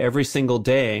the way, every single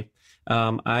day,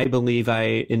 I believe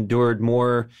I endured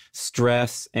more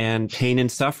stress and pain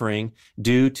and suffering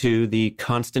due to the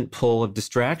constant pull of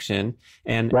distraction.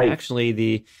 And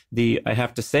actually I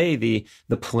have to say the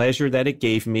pleasure that it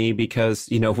gave me, because,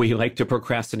 we like to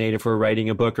procrastinate if we're writing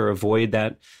a book or avoid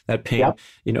that pain.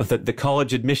 Yep. The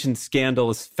college admissions scandal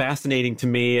is fascinating to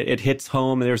me. It hits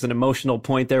home, and there's an emotional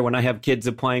point there when I have kids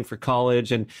applying for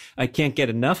college and I can't get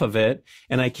enough of it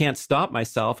and I can't stop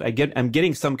myself. I'm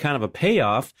getting some kind of a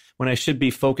payoff when I should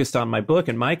be focused on my book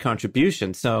and my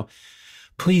contribution. So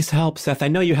please help, Seth. I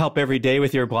know you help every day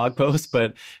with your blog posts,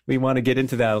 but we want to get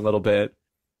into that a little bit.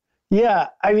 Yeah,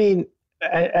 I mean,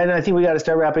 and I think we got to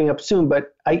start wrapping up soon,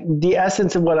 but the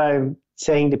essence of what I'm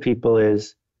saying to people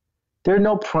is there are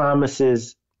no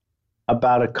promises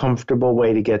about a comfortable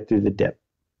way to get through the dip.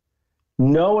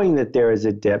 Knowing that there is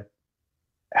a dip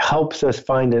helps us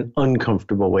find an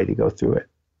uncomfortable way to go through it.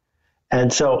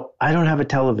 And so I don't have a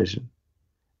television.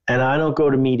 And I don't go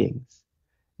to meetings.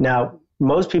 Now,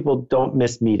 most people don't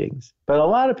miss meetings, but a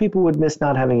lot of people would miss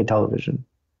not having a television.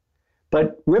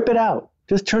 But rip it out.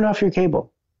 Just turn off your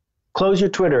cable. Close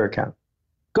your Twitter account.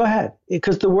 Go ahead,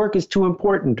 because the work is too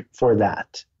important for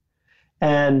that.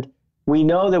 And we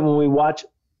know that when we watch,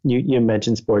 you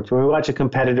mentioned sports, when we watch a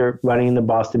competitor running in the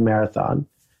Boston Marathon,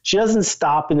 she doesn't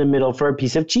stop in the middle for a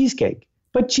piece of cheesecake,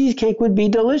 but cheesecake would be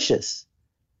delicious.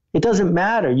 It doesn't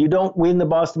matter. You don't win the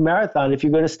Boston Marathon if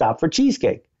you're going to stop for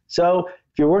cheesecake. So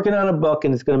if you're working on a book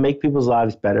and it's going to make people's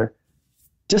lives better,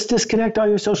 just disconnect all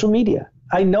your social media.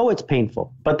 I know it's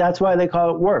painful, but that's why they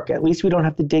call it work. At least we don't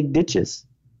have to dig ditches.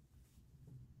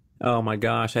 Oh my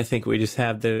gosh. I think we just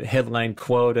have the headline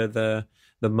quote of the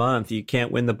month. You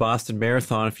can't win the Boston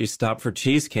Marathon if you stop for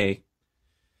cheesecake.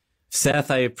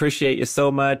 Seth, I appreciate you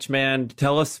so much, man.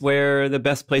 Tell us where the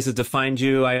best places to find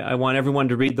you. I want everyone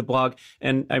to read the blog.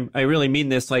 And I really mean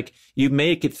this, like, you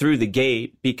make it through the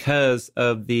gate because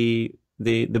of the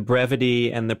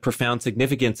brevity and the profound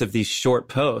significance of these short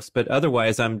posts. But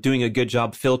otherwise, I'm doing a good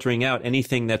job filtering out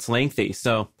anything that's lengthy.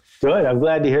 So good. I'm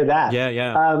glad to hear that.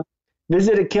 Yeah.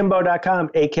 Visit akimbo.com,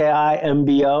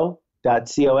 akimbo.com,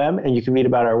 and you can read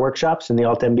about our workshops in the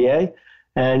Alt MBA.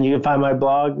 And you can find my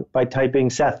blog by typing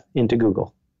Seth into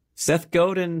Google. Seth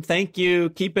Godin, thank you.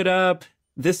 Keep it up.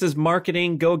 This is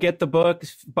marketing. Go get the book.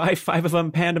 Buy 5 of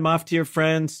them. Hand them off to your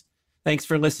friends. Thanks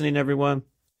for listening, everyone.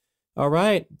 All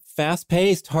right.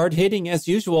 Fast-paced, hard-hitting as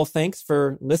usual. Thanks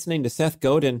for listening to Seth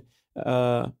Godin.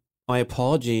 My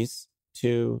apologies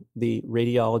to the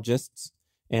radiologists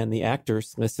and the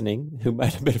actors listening who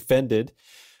might have been offended.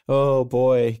 Oh,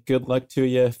 boy. Good luck to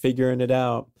you figuring it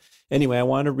out. Anyway, I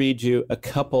want to read you a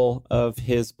couple of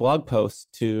his blog posts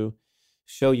to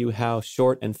show you how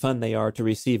short and fun they are to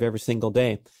receive every single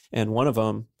day. And one of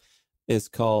them is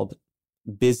called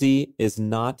Busy is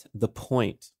Not the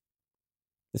Point.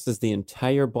 This is the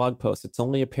entire blog post. It's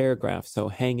only a paragraph, so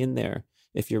hang in there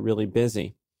if you're really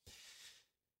busy.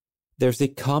 There's a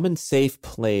common safe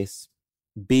place,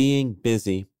 being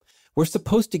busy. We're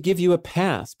supposed to give you a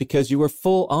pass because you were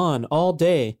full on all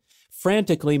day,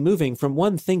 frantically moving from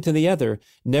one thing to the other,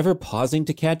 never pausing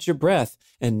to catch your breath,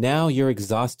 and now you're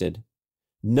exhausted.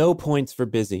 No points for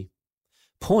busy.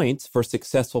 Points for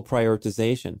successful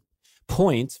prioritization.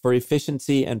 Points for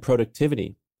efficiency and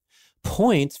productivity.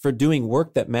 Points for doing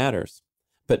work that matters,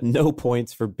 but no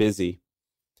points for busy.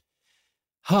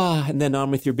 And then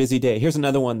on with your busy day. Here's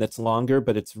another one that's longer,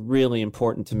 but it's really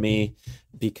important to me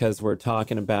because we're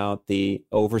talking about the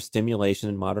overstimulation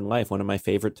in modern life. One of my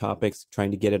favorite topics,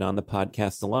 trying to get it on the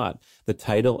podcast a lot. The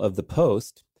title of the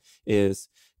post is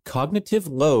Cognitive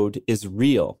Load is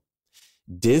Real.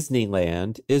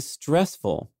 Disneyland is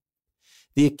Stressful.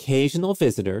 The occasional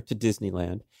visitor to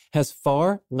Disneyland has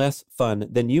far less fun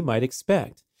than you might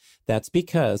expect. That's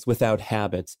because without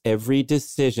habits, every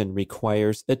decision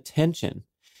requires attention.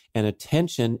 And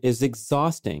attention is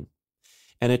exhausting.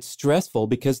 And it's stressful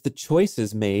because the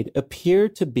choices made appear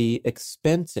to be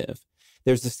expensive.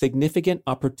 There's a significant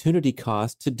opportunity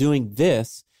cost to doing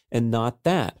this and not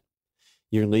that.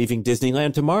 You're leaving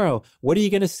Disneyland tomorrow. What are you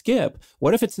going to skip?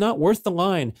 What if it's not worth the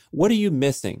line? What are you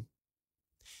missing?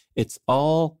 It's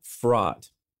all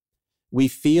fraught. We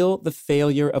feel the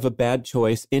failure of a bad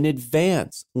choice in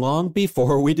advance, long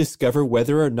before we discover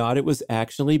whether or not it was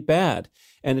actually bad.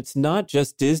 And it's not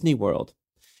just Disney World.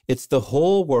 It's the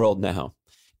whole world now.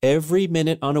 Every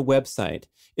minute on a website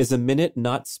is a minute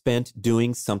not spent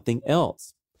doing something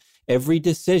else. Every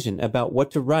decision about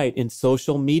what to write in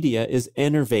social media is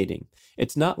enervating.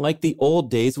 It's not like the old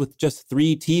days with just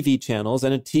 3 TV channels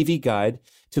and a TV guide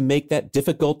to make that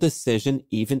difficult decision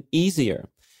even easier.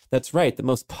 That's right. The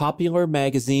most popular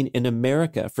magazine in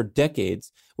America for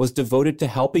decades was devoted to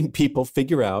helping people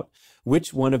figure out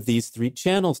which one of these 3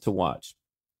 channels to watch.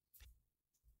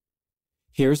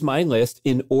 Here's my list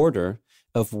in order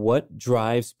of what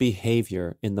drives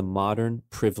behavior in the modern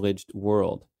privileged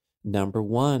world. Number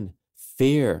 1,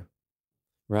 fear,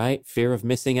 right? Fear of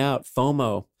missing out,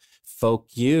 FOMO, folk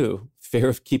you, fear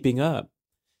of keeping up.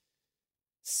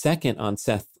 Second on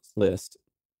Seth's list,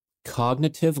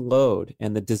 cognitive load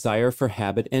and the desire for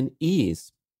habit and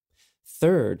ease.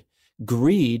 Third,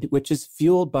 greed, which is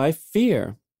fueled by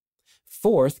fear.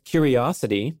 Fourth,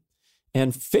 curiosity.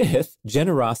 And fifth,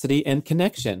 generosity and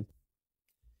connection.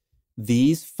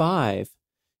 These 5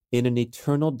 in an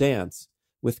eternal dance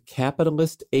with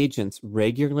capitalist agents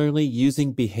regularly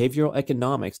using behavioral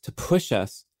economics to push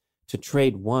us to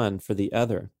trade one for the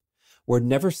other. We're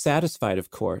never satisfied, of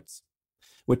course,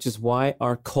 which is why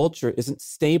our culture isn't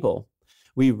stable.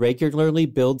 We regularly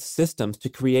build systems to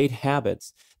create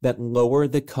habits that lower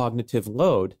the cognitive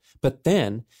load, but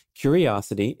then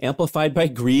curiosity, amplified by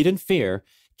greed and fear,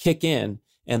 kick in,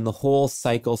 and the whole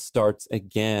cycle starts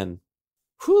again.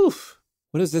 Whew!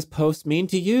 What does this post mean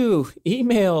to you?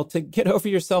 Email to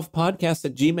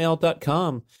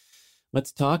getoveryourselfpodcast@gmail.com.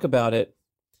 Let's talk about it.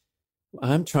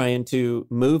 I'm trying to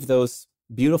move those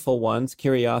beautiful ones,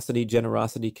 curiosity,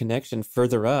 generosity, connection,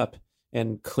 further up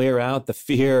and clear out the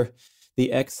fear,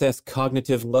 the excess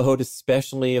cognitive load,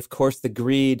 especially, of course, the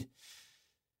greed.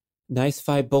 Nice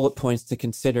 5 bullet points to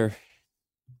consider.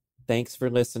 Thanks for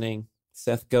listening.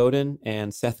 Seth Godin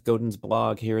and Seth Godin's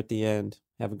blog here at the end.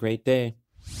 Have a great day.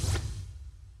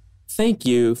 Thank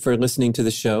you for listening to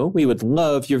the show. We would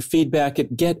love your feedback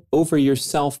at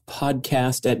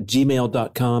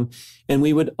getoveryourselfpodcast@gmail.com. And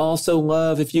we would also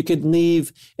love if you could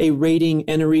leave a rating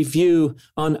and a review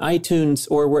on iTunes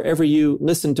or wherever you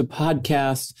listen to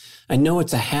podcasts. I know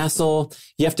it's a hassle.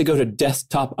 You have to go to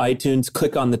desktop iTunes,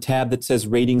 click on the tab that says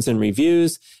ratings and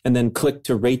reviews, and then click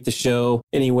to rate the show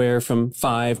anywhere from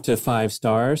 5 to 5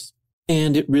 stars.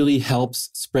 And it really helps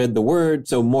spread the word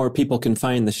so more people can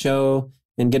find the show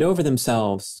and get over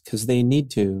themselves because they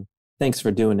need to. Thanks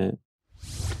for doing it.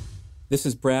 This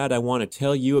is Brad. I want to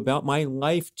tell you about my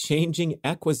life-changing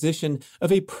acquisition of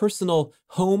a personal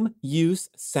home-use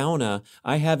sauna.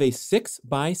 I have a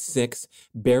 6x6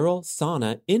 barrel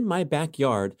sauna in my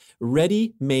backyard,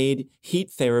 ready-made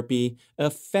heat therapy, a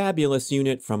fabulous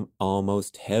unit from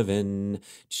Almost Heaven.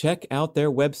 Check out their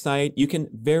website. You can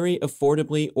very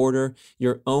affordably order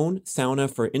your own sauna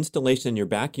for installation in your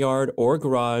backyard or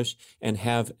garage and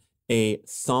have a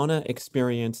sauna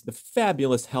experience, the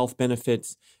fabulous health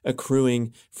benefits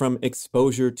accruing from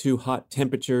exposure to hot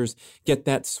temperatures. Get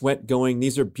that sweat going.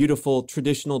 These are beautiful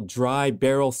traditional dry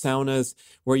barrel saunas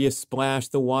where you splash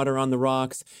the water on the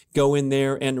rocks, go in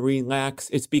there and relax.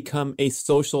 It's become a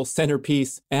social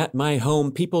centerpiece at my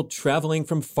home. People traveling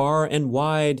from far and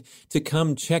wide to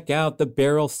come check out the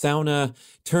barrel sauna,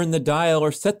 turn the dial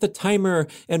or set the timer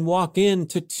and walk in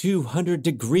to 200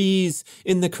 degrees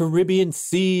in the Caribbean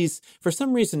seas. For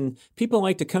some reason, people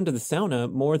like to come to the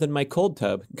sauna more than my cold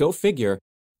tub. Go figure.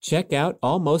 Check out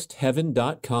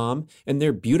almostheaven.com and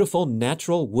their beautiful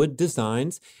natural wood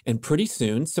designs, and pretty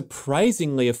soon,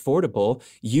 surprisingly affordable,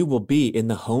 you will be in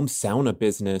the home sauna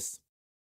business.